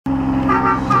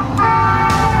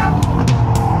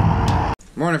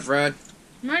Morning, Fred.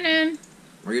 Morning.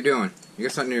 What are you doing? You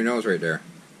got something in your nose right there.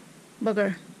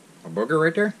 Booger. A booger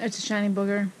right there? It's a shiny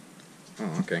booger.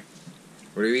 Oh, okay.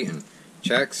 What are you eating?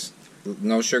 Chex,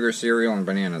 no sugar cereal, and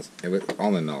bananas with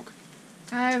almond milk.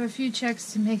 I have a few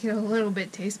checks to make it a little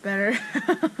bit taste better.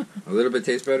 A little bit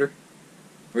taste better?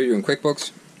 What are you doing,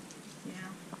 QuickBooks? Yeah.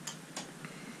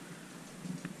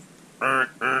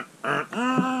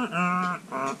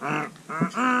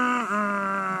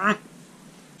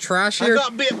 Trash I here?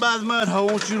 got bit by the mud hole.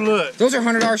 Won't you look? Those are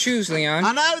 $100 shoes, Leon.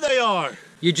 I know they are.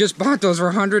 You just bought those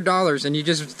for $100 and you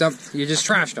just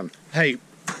trashed them. Hey,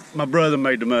 my brother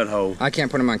made the mud hole. I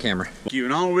can't put them on camera. You,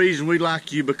 and the only reason we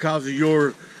like you because of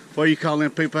your, what do you call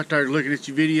them people out there looking at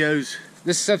your videos?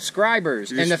 The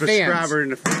subscribers and the subscriber fans.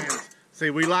 and the fans. See,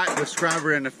 we like the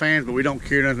subscriber and the fans, but we don't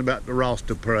care nothing about the Ross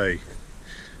Deprey.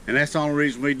 And that's the only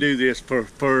reason we do this for the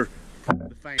fans.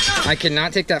 I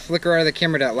cannot take that flicker out of the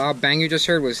camera. That loud bang you just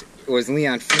heard was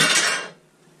Leon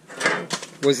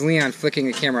flicking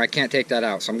the camera. I can't take that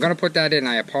out, so I'm gonna put that in.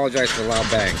 I apologize for the loud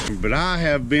bang. But I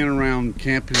have been around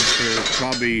camping for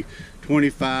probably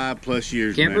 25 plus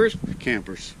years Campers? now.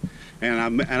 Campers.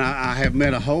 And I have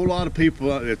met a whole lot of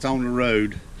people that's on the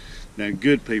road. Now,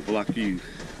 good people like you.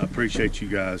 I appreciate you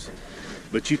guys.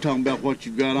 But you talking about what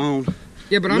you've got on.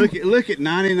 Yeah, but look at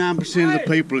 99% of the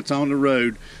people that's on the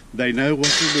road. They know what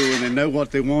they're doing. They know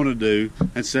what they want to do,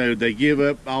 and so they give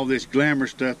up all this glamour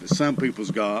stuff that some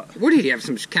people's got. What did you have?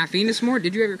 Some caffeine this morning?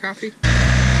 Did you have your coffee?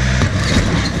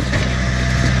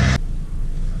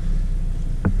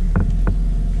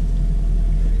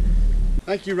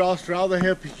 Thank you, Ross, for all the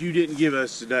help that you didn't give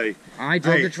us today. I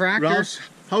drove the tractor. Ross,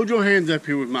 hold your hands up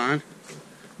here with mine.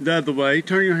 The other way.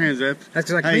 Turn your hands up. That's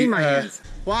because I clean my hands.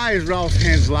 Why is Ross'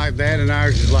 hands like that and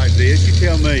ours is like this? You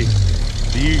tell me.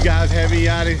 Do you guys have any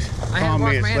ideas?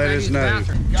 Comments, let us know.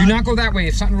 Do not go that way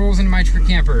if something rolls into my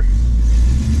camper.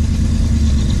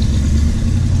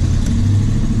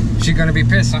 She's gonna be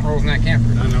pissed something rolls in that camper.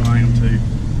 I know I am too.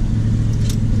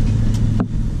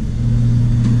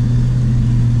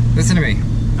 Listen to me.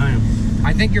 I am.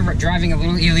 I think you're driving a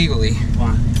little illegally.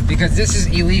 Why? Because this is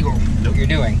illegal, what you're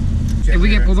doing. If we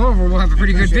get pulled over, we'll have a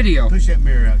pretty good video. Push that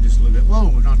mirror out just a little bit. Whoa,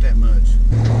 not that much.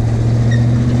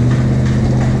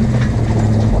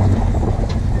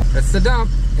 That's the dump,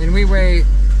 and we weigh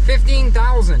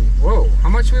 15,000. Whoa, how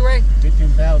much do we weigh?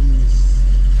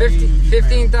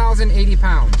 15,080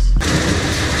 pounds.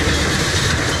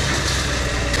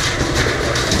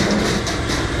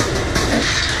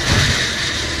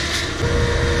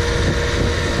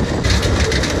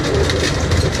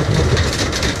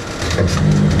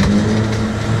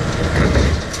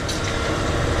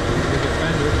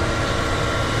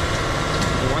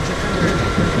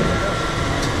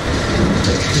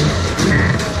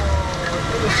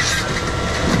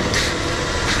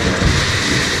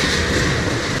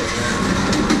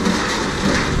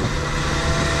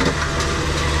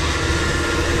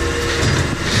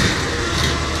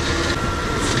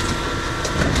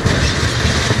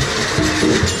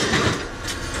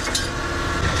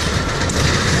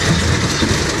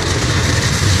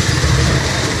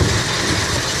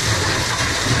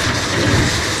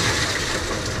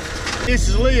 This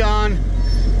is Leon,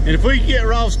 and if we could get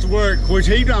Ross to work, which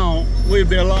he don't, we'd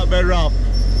be a lot better off.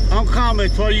 On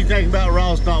comments, what do you think about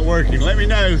Ross not working? Let me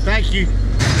know. Thank you.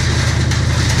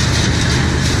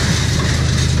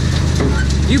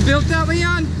 You built that,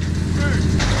 Leon?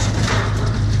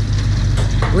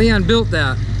 Leon built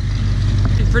that.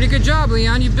 Pretty good job,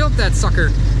 Leon. You built that sucker.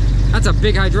 That's a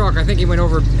big hydraulic. I think he went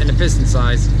over in the piston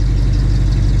size.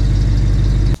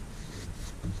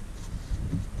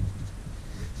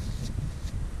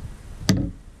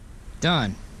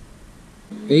 Done.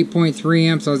 8.3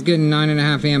 amps. I was getting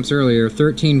 9.5 amps earlier.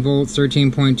 13 volts,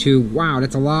 13.2. Wow,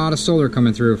 that's a lot of solar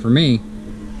coming through for me.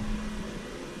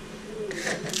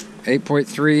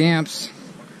 8.3 amps.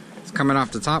 It's coming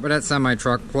off the top of that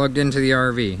semi-truck, plugged into the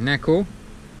RV. Isn't that cool?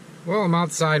 Well, I'm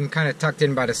outside. I'm kind of tucked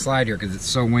in by the slide here because it's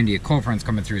so windy. A cold front's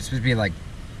coming through. It's supposed to be like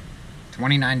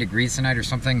 29 degrees tonight or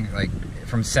something. Like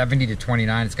from 70 to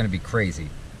 29. It's going to be crazy.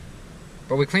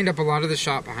 But we cleaned up a lot of the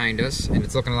shop behind us, and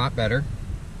it's looking a lot better.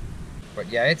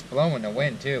 But yeah, it's blowing the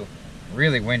wind too.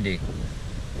 Really windy.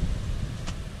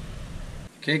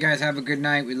 Okay guys, have a good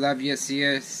night. We love you. See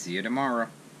you tomorrow.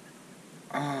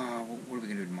 Oh, what are we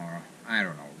gonna do tomorrow? I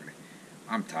don't know.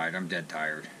 I'm tired. I'm dead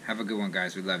tired. Have a good one,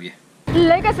 guys. We love you.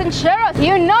 Like us and share us.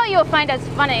 You know you'll find us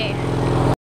funny.